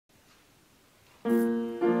All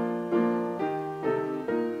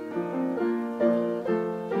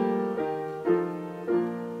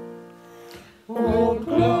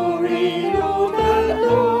glory, Lord and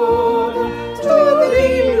Lord, to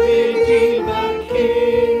the Redeemer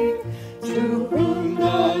King, to whom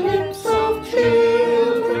the lips of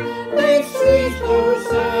children make sweet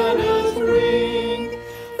hosannas ring.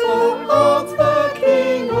 For of the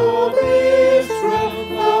King of Israel,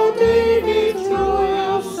 thou David's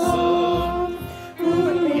loyal son,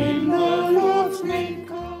 who in the Lord's name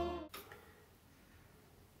called.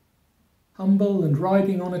 Humble and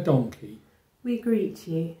riding on a donkey, we greet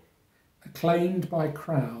you. Acclaimed by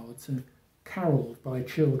crowds and carolled by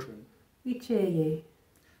children, We cheer you.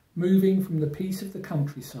 moving from the peace of the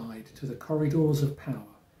countryside to the corridors of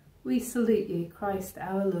power, We salute you, Christ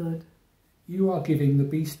our Lord. you are giving the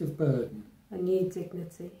beast of burden, A new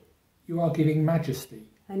dignity, you are giving majesty,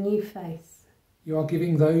 a new face, you are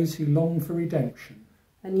giving those who long for redemption.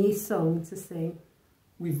 a new song to sing.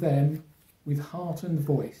 With them, with heart and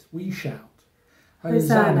voice, we shout,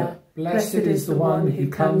 Hosanna, blessed is the one who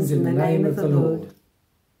comes in the name of the Lord.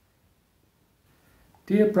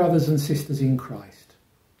 Dear brothers and sisters in Christ,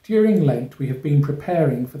 during Lent we have been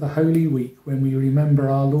preparing for the Holy Week when we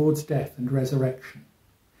remember our Lord's death and resurrection.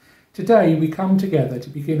 Today we come together to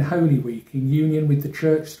begin Holy Week in union with the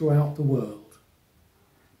Church throughout the world.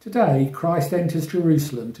 Today Christ enters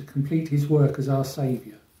Jerusalem to complete his work as our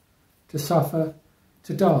Saviour, to suffer,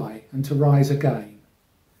 to die and to rise again.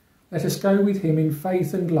 Let us go with him in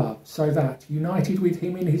faith and love so that, united with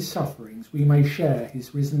him in his sufferings, we may share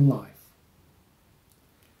his risen life.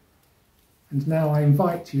 And now I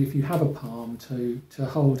invite you, if you have a palm, to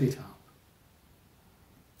hold it up.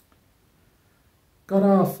 God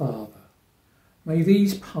our Father, may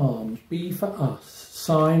these palms be for us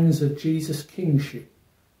signs of Jesus' kingship,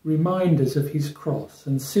 reminders of his cross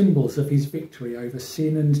and symbols of his victory over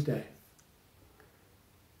sin and death.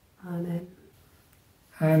 Amen.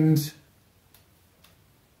 And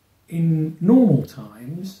in normal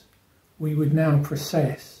times, we would now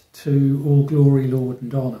process to All Glory, Lord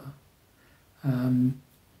and Honour.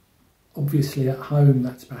 Obviously at home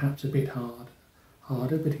that's perhaps a bit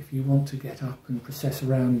harder, but if you want to get up and process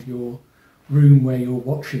around your room where you're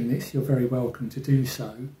watching this, you're very welcome to do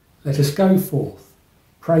so. Let us go forth,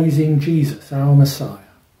 praising Jesus, our Messiah.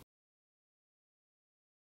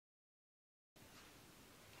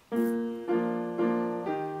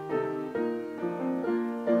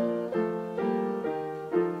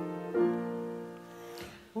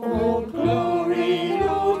 All glory,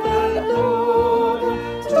 Lord and Lord,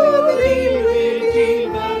 to the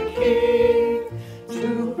Redeemer King, to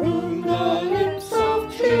whom the lips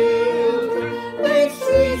of children make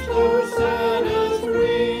sweet hosannas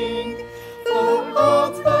ring. For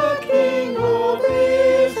of the King of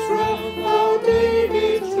Israel, thou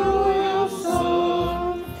David's loyal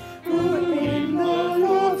son, who in the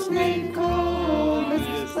Lord's name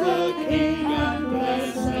calleth the King and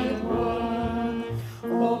Blessed One.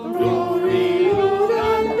 All glory, Lord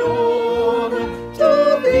and honor, to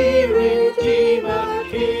the Redeemer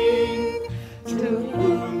King, to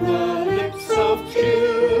whom the lips of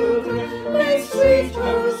children make sweet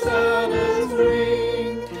hosannas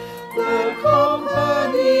ring. The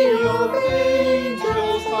company of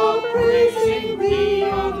angels are praising thee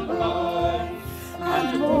on high,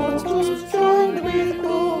 and mortals joined with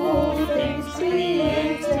all things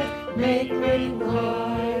created make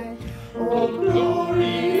reply. All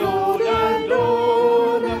glory, Lord and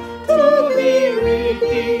honor, to the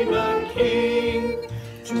Redeemer King,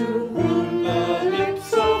 to whom the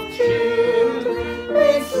lips of children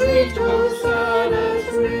make sweet hosannas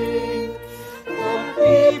ring. The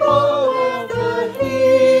people of the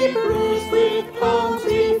Hebrews with palms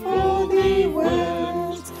before thee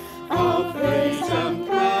went, our praise and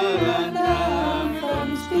prayer and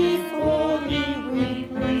anthems before thee we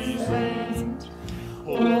present.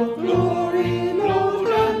 All glory, Lord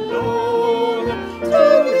and honor, to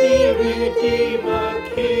the Redeemer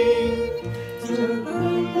King, to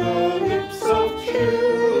whom the lips of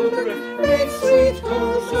children make sweet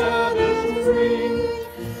hosannas ring.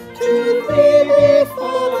 To thee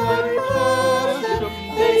before thy passion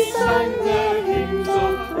they sang their hymns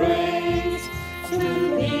of praise. To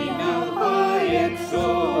thee now high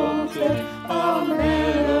exalted our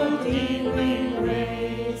melody we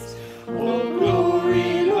raise. All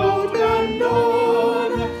glory, Lord and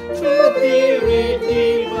honor, to the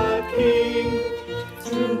Redeemer King,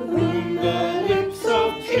 to whom the lips of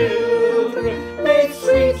children make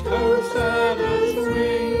sweet hosannas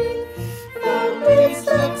ring. Thou didst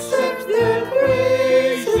accept their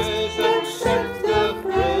praises, accept the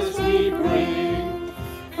praise we bring,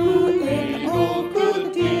 who in all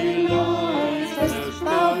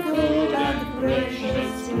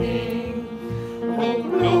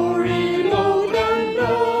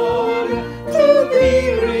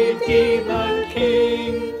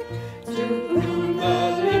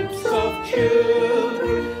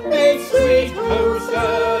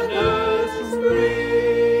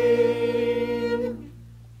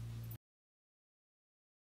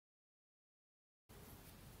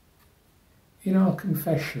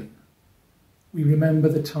confession, we remember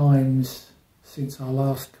the times since our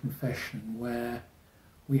last confession where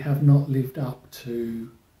we have not lived up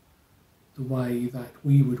to the way that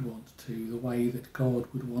we would want to, the way that God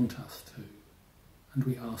would want us to, and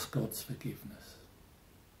we ask God's forgiveness.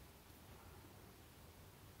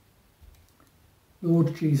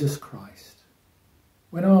 Lord Jesus Christ,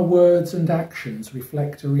 when our words and actions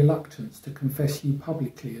reflect a reluctance to confess you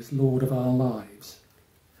publicly as Lord of our lives,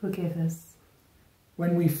 forgive us.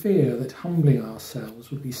 When we fear that humbling ourselves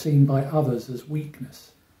would be seen by others as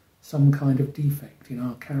weakness, some kind of defect in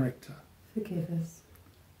our character, forgive us.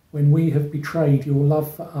 When we have betrayed your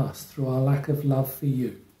love for us through our lack of love for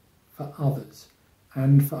you, for others,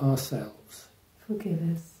 and for ourselves, forgive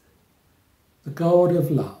us. The God of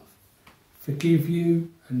love, forgive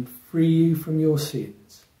you and free you from your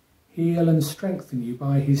sins, heal and strengthen you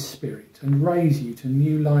by his Spirit, and raise you to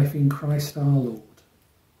new life in Christ our Lord.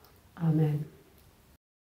 Amen.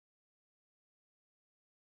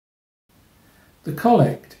 The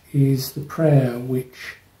Collect is the prayer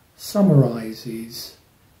which summarises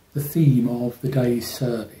the theme of the day's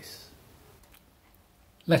service.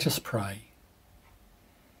 Let us pray.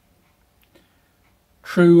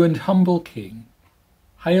 True and humble King,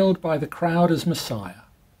 hailed by the crowd as Messiah,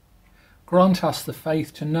 grant us the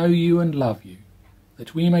faith to know you and love you,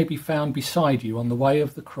 that we may be found beside you on the way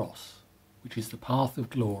of the cross, which is the path of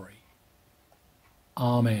glory.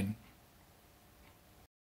 Amen.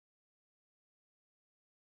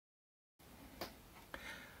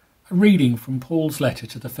 A reading from Paul's letter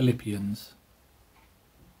to the Philippians.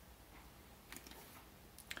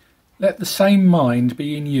 Let the same mind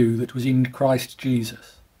be in you that was in Christ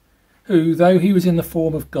Jesus, who, though he was in the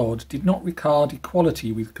form of God, did not regard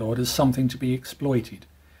equality with God as something to be exploited,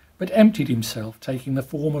 but emptied himself, taking the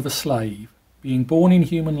form of a slave, being born in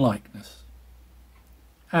human likeness.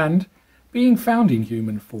 And, being found in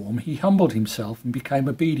human form, he humbled himself and became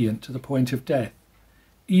obedient to the point of death,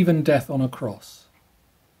 even death on a cross.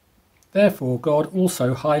 Therefore God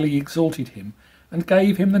also highly exalted him, and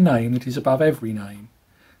gave him the name that is above every name,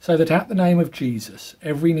 so that at the name of Jesus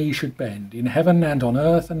every knee should bend, in heaven and on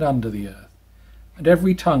earth and under the earth, and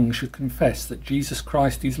every tongue should confess that Jesus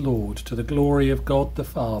Christ is Lord, to the glory of God the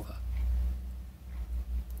Father.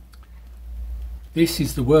 This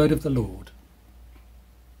is the word of the Lord.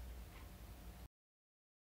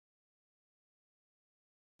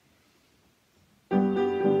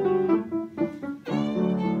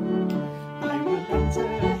 I will enter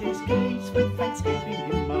his gates with thanksgiving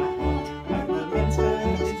in my heart. I will enter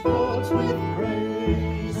his courts with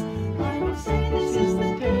praise. I will say, this is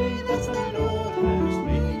the day that the Lord has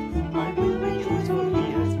made. I will rejoice, for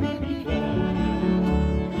he has made me glad.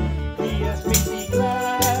 He has made me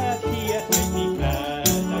glad. He has made me glad.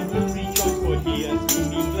 I will rejoice, for he has made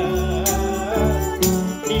me glad.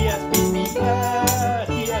 He has made me glad.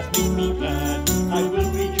 He has made me glad. I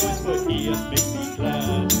will rejoice, for he has made me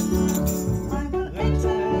glad. I will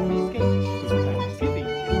enter his gates with thanksgiving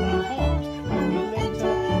in my heart. I will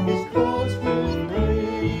enter his courts with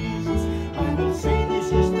praise. I will say, this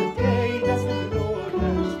is the day that the Lord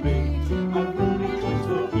has made. I will rejoice,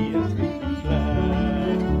 for he has made me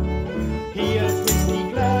glad. He has made me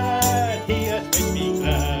glad. He has made me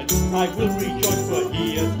glad. I will rejoice, for he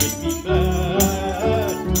has made me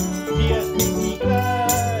glad. He has made me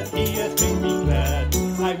glad. He has made me glad.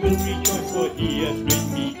 I will rejoice, for he has made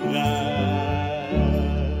me glad.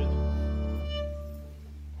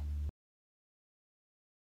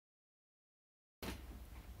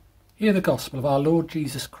 Hear the Gospel of our Lord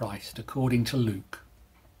Jesus Christ according to Luke.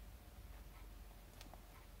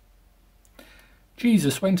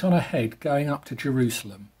 Jesus went on ahead, going up to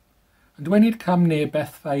Jerusalem, and when he had come near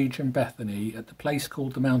Bethphage and Bethany, at the place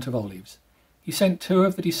called the Mount of Olives, he sent 2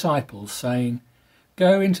 of the disciples, saying,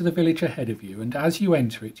 Go into the village ahead of you, and as you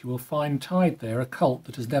enter it you will find tied there a colt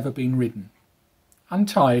that has never been ridden.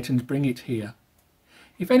 Untie it and bring it here.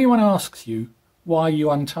 If anyone asks you, why are you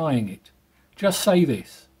untying it, just say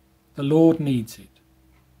this, the Lord needs it.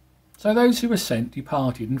 So those who were sent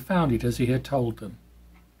departed and found it as he had told them.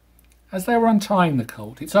 As they were untying the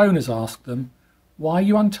colt, its owners asked them, Why are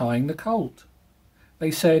you untying the colt?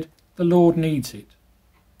 They said, The Lord needs it.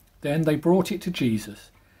 Then they brought it to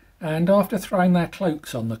Jesus, and after throwing their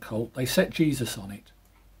cloaks on the colt, they set Jesus on it.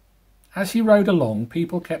 As he rode along,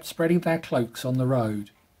 people kept spreading their cloaks on the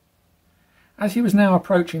road. As he was now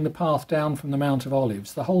approaching the path down from the Mount of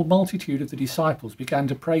Olives, the whole multitude of the disciples began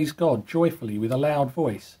to praise God joyfully with a loud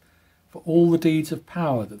voice for all the deeds of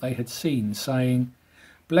power that they had seen, saying,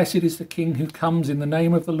 Blessed is the King who comes in the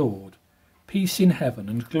name of the Lord, peace in heaven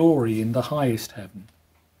and glory in the highest heaven.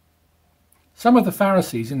 Some of the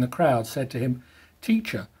Pharisees in the crowd said to him,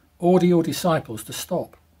 "Teacher, order your disciples to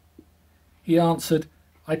stop." He answered,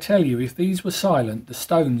 "I tell you, if these were silent, the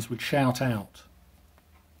stones would shout out."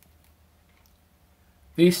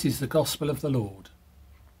 This is the gospel of the Lord.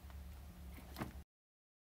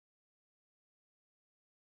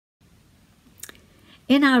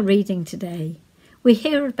 In our reading today, we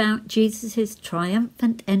hear about Jesus'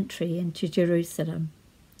 triumphant entry into Jerusalem.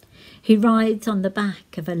 He rides on the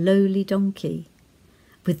back of a lowly donkey,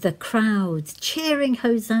 with the crowds cheering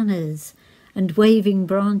hosannas and waving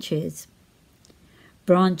branches.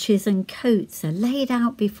 Branches and coats are laid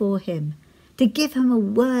out before him to give him a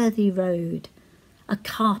worthy road, a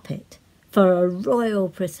carpet for a royal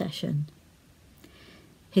procession.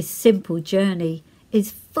 His simple journey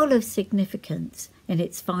is full of significance in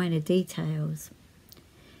its finer details.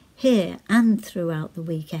 Here and throughout the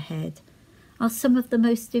week ahead are some of the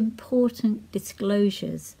most important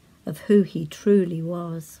disclosures of who he truly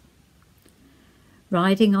was.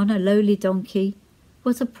 Riding on a lowly donkey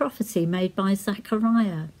was a prophecy made by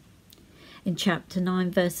Zechariah. In chapter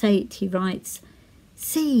 9 verse 8 he writes,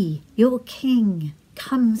 "See, your king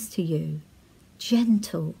comes to you,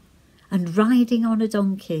 gentle and riding on a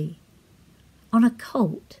donkey, on a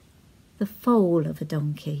colt, the foal of a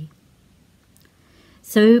donkey."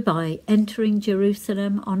 So by entering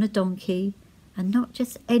Jerusalem on a donkey, and not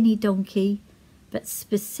just any donkey, but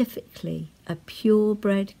specifically a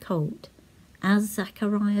purebred colt, as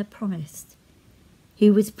Zechariah promised, he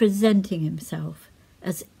was presenting himself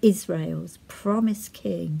as Israel's promised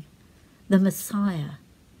king, the Messiah.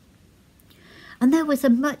 And there was a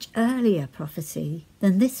much earlier prophecy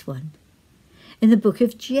than this one. In the book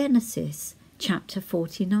of Genesis, chapter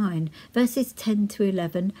 49, verses 10 to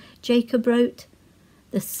 11, Jacob wrote,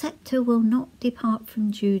 "The sceptre will not depart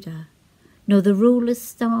from Judah, nor the ruler's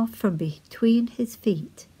staff from between his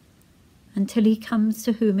feet, until he comes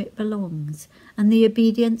to whom it belongs, and the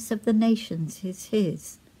obedience of the nations is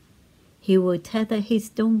his. He will tether his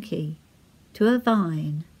donkey to a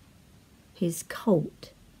vine, his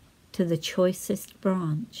colt to the choicest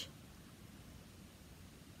branch."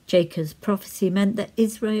 Jacob's prophecy meant that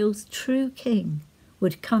Israel's true king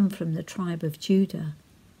would come from the tribe of Judah,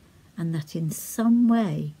 and that in some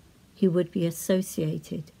way he would be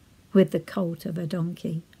associated with the colt of a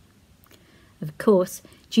donkey. Of course,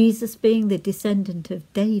 Jesus, being the descendant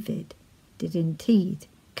of David, did indeed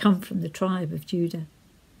come from the tribe of Judah,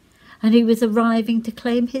 and he was arriving to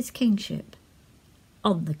claim his kingship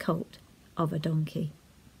on the colt of a donkey.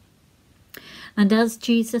 And as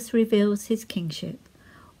Jesus reveals his kingship,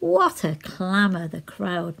 what a clamour the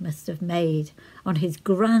crowd must have made on his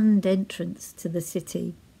grand entrance to the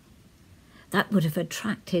city. That would have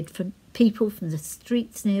attracted people from the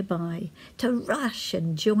streets nearby to rush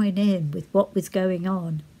and join in with what was going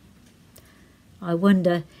on. I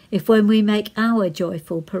wonder if when we make our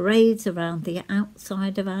joyful parades around the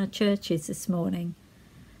outside of our churches this morning,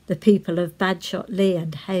 the people of Badshot Lee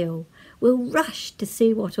and Hale will rush to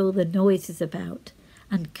see what all the noise is about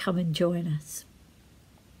and come and join us.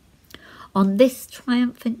 On this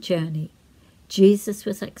triumphant journey, Jesus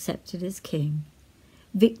was accepted as King,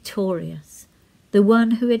 victorious, the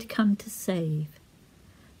one who had come to save.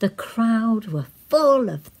 The crowd were full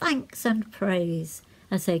of thanks and praise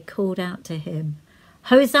as they called out to him,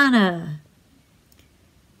 "Hosanna!"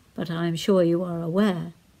 But I am sure you are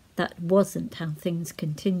aware that wasn't how things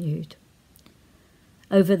continued.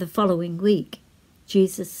 Over the following week,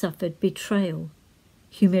 Jesus suffered betrayal,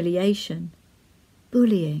 humiliation,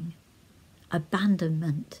 bullying,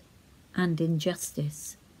 abandonment, and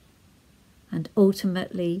injustice, and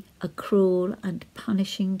ultimately a cruel and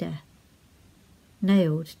punishing death,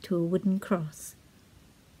 nailed to a wooden cross,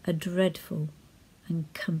 a dreadful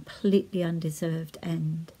and completely undeserved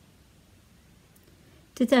end.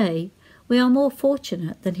 Today, we are more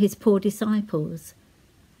fortunate than his poor disciples,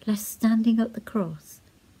 left standing at the cross,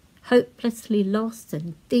 hopelessly lost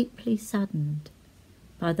and deeply saddened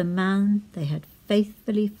by the man they had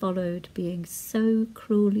faithfully followed being so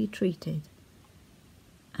cruelly treated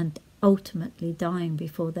and ultimately dying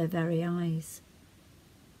before their very eyes,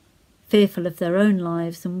 fearful of their own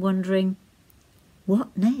lives and wondering,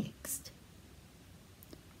 what next?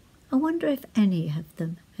 I wonder if any of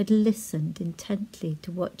them had listened intently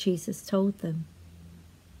to what Jesus told them.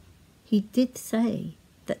 He did say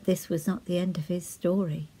that this was not the end of his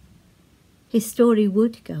story. His story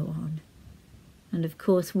would go on. And of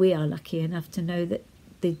course we are lucky enough to know that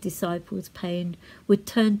the disciples' pain would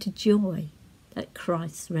turn to joy at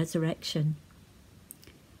Christ's resurrection.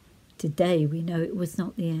 Today we know it was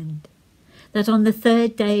not the end, that on the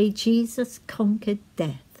third day Jesus conquered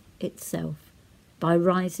death itself by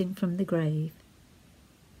rising from the grave.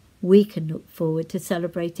 we can look forward to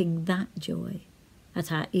celebrating that joy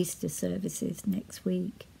at our Easter services next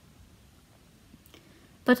week.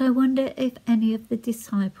 But I wonder if any of the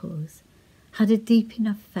disciples had a deep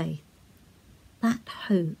enough faith, that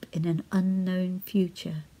hope in an unknown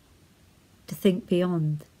future, to think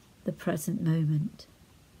beyond the present moment.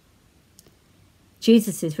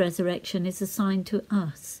 Jesus' resurrection is a sign to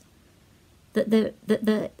us that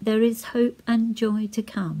there is hope and joy to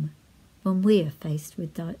come when we are faced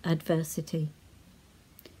with adversity.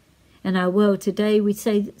 In our world today, we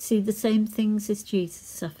see the same things as Jesus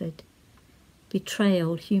suffered: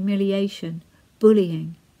 betrayal, humiliation,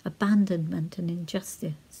 bullying, abandonment and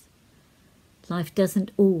injustice. Life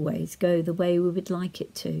doesn't always go the way we would like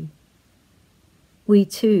it to. We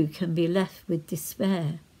too can be left with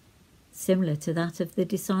despair, similar to that of the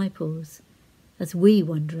disciples, as we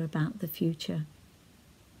wonder about the future.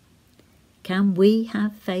 Can we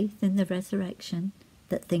have faith in the resurrection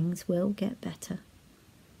that things will get better?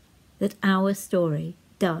 That our story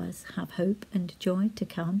does have hope and joy to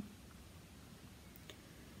come?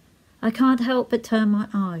 I can't help but turn my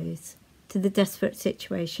eyes to the desperate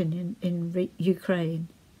situation in Ukraine.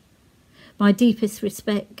 My deepest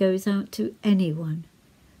respect goes out to anyone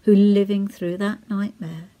who, living through that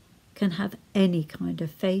nightmare, can have any kind of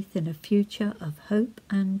faith in a future of hope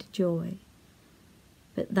and joy.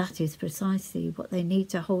 But that is precisely what they need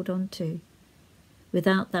to hold on to.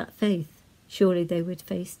 Without that faith, surely they would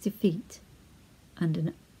face defeat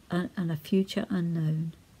and a future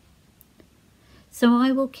unknown. So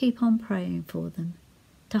I will keep on praying for them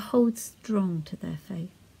to hold strong to their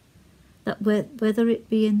faith, that whether it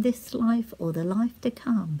be in this life or the life to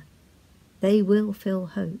come, they will feel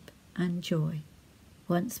hope and joy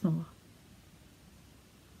once more.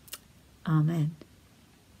 Amen.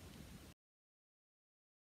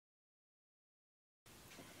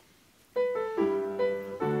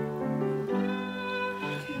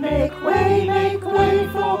 Make way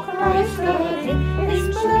for Christ, let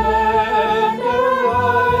His splendor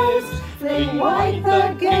rise. Fling wide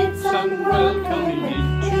the gates and welcome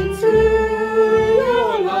Him into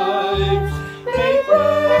your lives. Make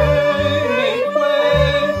way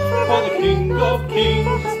for the King of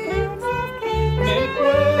Kings. Make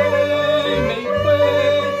way,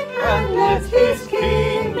 and let His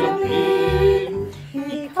kingdom in.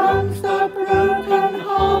 He comes the broken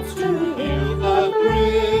hearts to heal the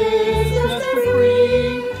prisoners free.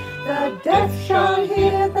 The deaf shall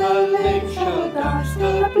hear, the lame shall dance,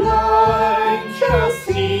 the blind shall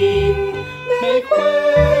see. Make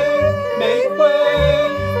way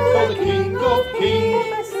for the King of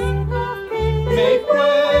Kings. Make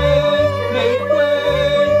way,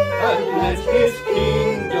 and let His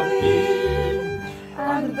kingdom in.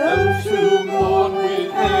 And those who mourn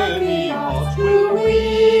with heavy hearts will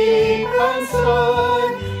weep and sigh.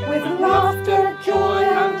 With laughter, joy,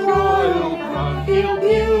 and royal crown He'll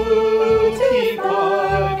beautify.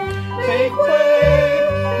 Make way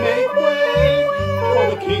for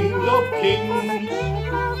the King of Kings.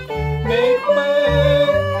 Make way,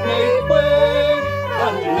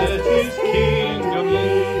 and let His kingdom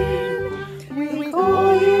in. We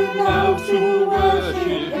call you now to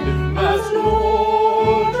worship Him as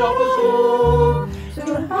Lord of us all.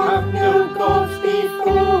 To have no gods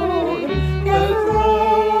before Him, the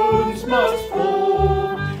thrones must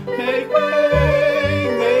fall. Make way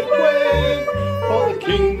for the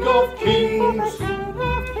King of Kings.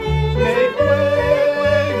 Make way,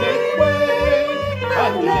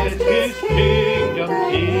 and let His kingdom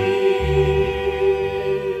in.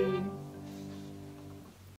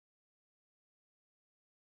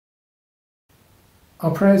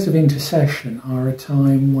 Our prayers of intercession are a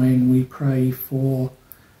time when we pray for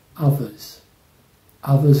others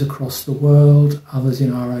across the world, others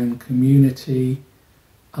in our own community,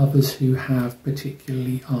 others who have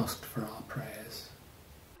particularly asked for our prayers.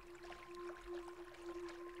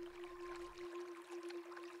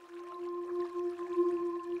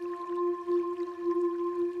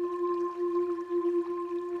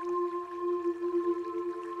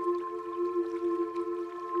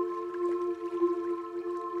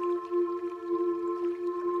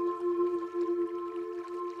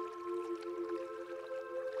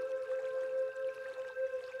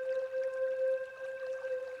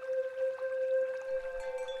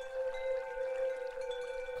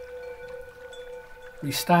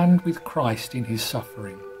 We stand with Christ in His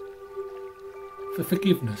suffering. For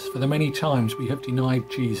forgiveness for the many times we have denied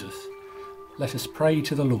Jesus, let us pray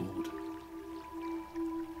to the Lord.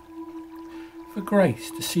 For grace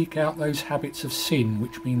to seek out those habits of sin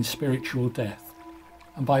which mean spiritual death,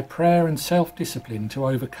 and by prayer and self-discipline to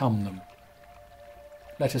overcome them,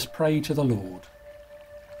 let us pray to the Lord.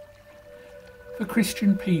 For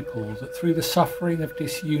Christian people, that through the suffering of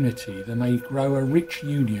disunity there may grow a rich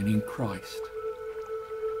union in Christ.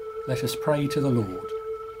 Let us pray to the Lord.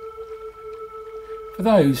 For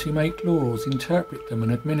those who make laws, interpret them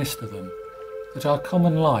and administer them, that our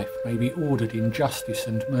common life may be ordered in justice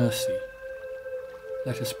and mercy.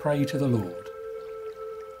 Let us pray to the Lord.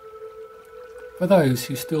 For those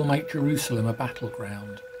who still make Jerusalem a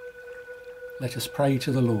battleground, let us pray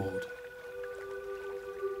to the Lord.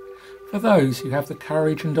 For those who have the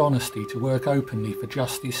courage and honesty to work openly for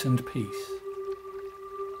justice and peace,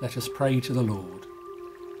 let us pray to the Lord.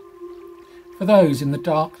 For those in the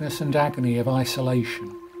darkness and agony of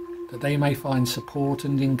isolation, that they may find support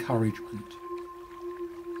and encouragement,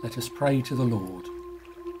 let us pray to the Lord.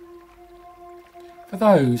 For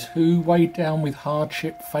those who, weighed down with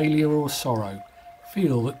hardship, failure or sorrow,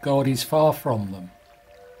 feel that God is far from them,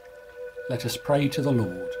 let us pray to the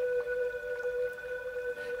Lord.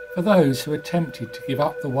 For those who are tempted to give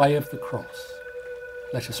up the way of the cross,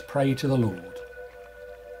 let us pray to the Lord.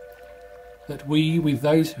 That we, with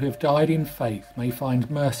those who have died in faith, may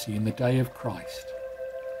find mercy in the day of Christ,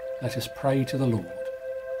 let us pray to the Lord.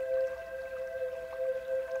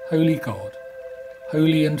 Holy God,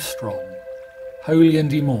 holy and strong, holy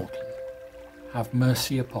and immortal, have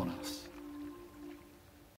mercy upon us.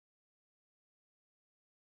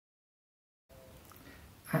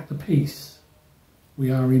 At the peace, we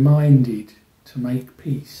are reminded to make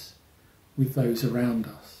peace with those around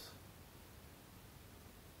us.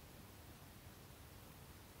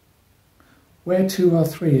 Where 2 or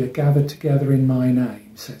 3 are gathered together in my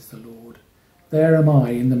name, says the Lord, there am I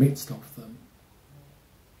in the midst of them.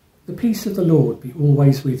 The peace of the Lord be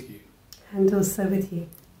always with you. And also with you.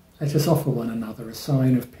 Let us offer one another a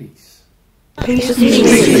sign of peace. Peace be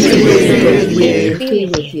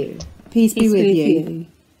with you. Peace be with you.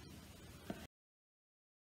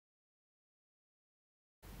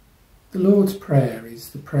 The Lord's Prayer is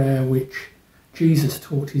the prayer which Jesus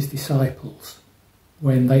taught his disciples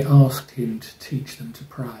when they asked him to teach them to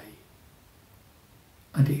pray.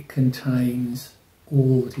 And it contains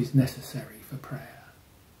all that is necessary for prayer.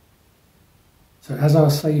 So as our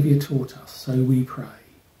Saviour taught us, so we pray.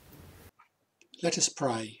 Let us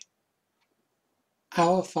pray.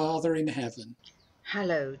 Our Father in heaven,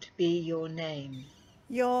 hallowed be your name.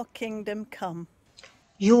 Your kingdom come.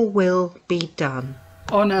 Your will be done.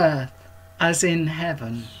 On earth as in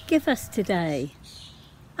heaven. Give us today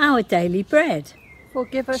our daily bread.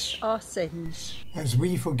 Forgive us our sins, as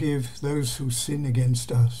we forgive those who sin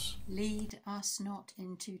against us. Lead us not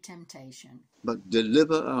into temptation, but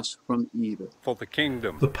deliver us from evil. For the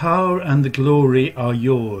kingdom, the power and the glory are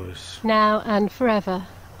yours, now and forever.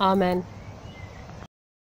 Amen.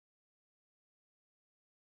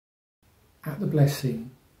 At the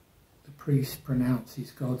blessing, the priest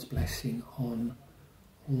pronounces God's blessing on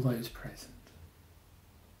all those present.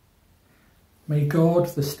 May God,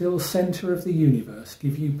 the still centre of the universe,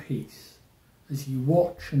 give you peace as you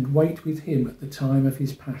watch and wait with him at the time of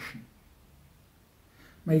his passion.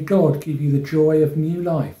 May God give you the joy of new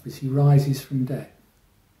life as he rises from death.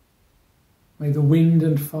 May the wind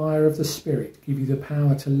and fire of the Spirit give you the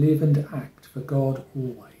power to live and act for God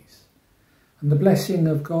always. And the blessing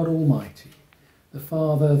of God Almighty, the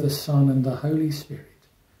Father, the Son and the Holy Spirit,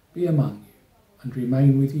 be among you and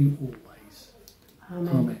remain with you always.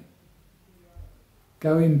 Amen. Amen.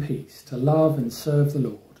 Go in peace to love and serve the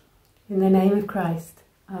Lord. In the name of Christ.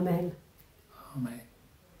 Amen. Amen.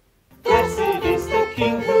 Blessed is the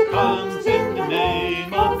King who comes in the name